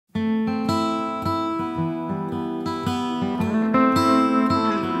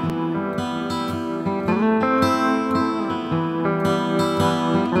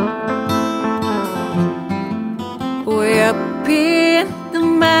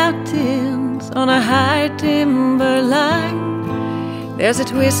mountains on a high timberline, there's a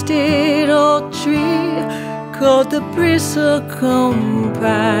twisted old tree called the Bristlecone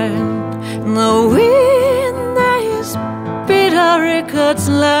pine. And the wind that is bitter, it cuts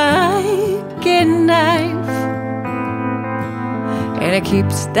like a knife, and it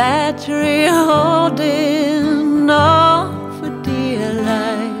keeps that tree holding on for dear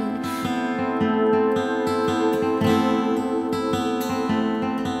life.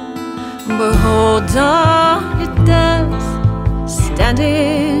 But hold on, it does,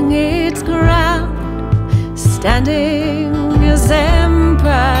 standing its ground, standing as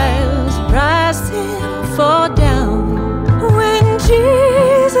empires rise and fall down. When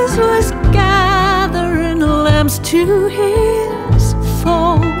Jesus was gathering lambs to his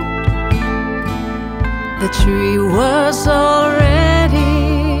fold, the tree was already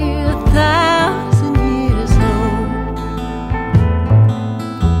 1,000 years old.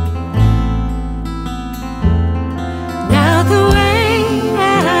 Now the way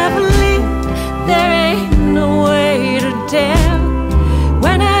I've lived, there ain't no way to tell.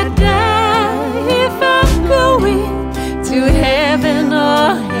 When I die, if I'm going to heaven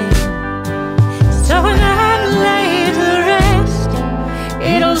or hell. So when I'm laid to rest,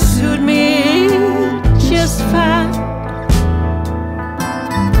 it'll suit me just fine.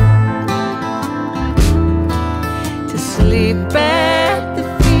 To sleep at the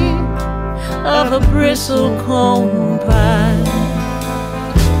feet of a bristlecone pine.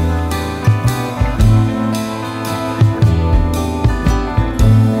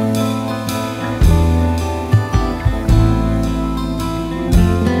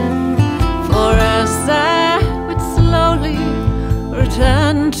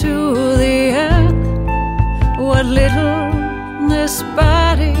 Return to the earth, what little this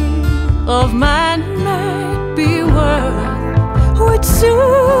body of mine might be worth would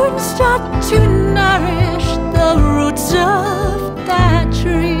soon start to nourish the roots of that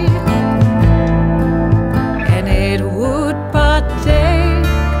tree, and it would partake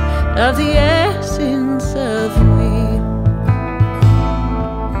of the essence of me.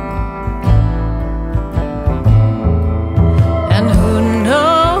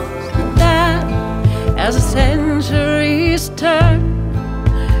 As the centuries turn,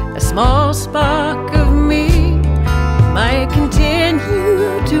 a small spark of me might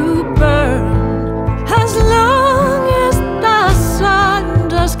continue to burn, as long as the sun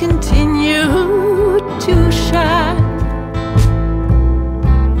does continue to shine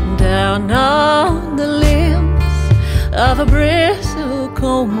down on the limbs of a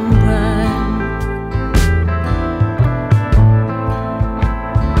bristlecone pine.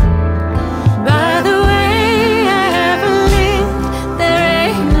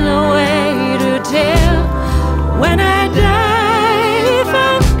 When I die, if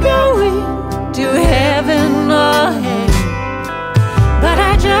I'm going to heaven or hell, but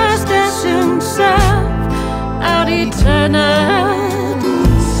I just as soon serve out eternity's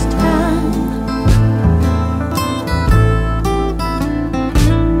time.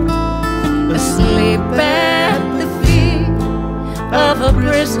 Asleep at the feet of a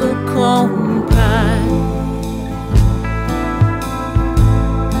bristlecone pine.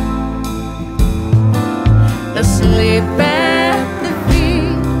 Asleep at the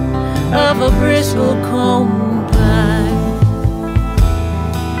feet of a bristlecone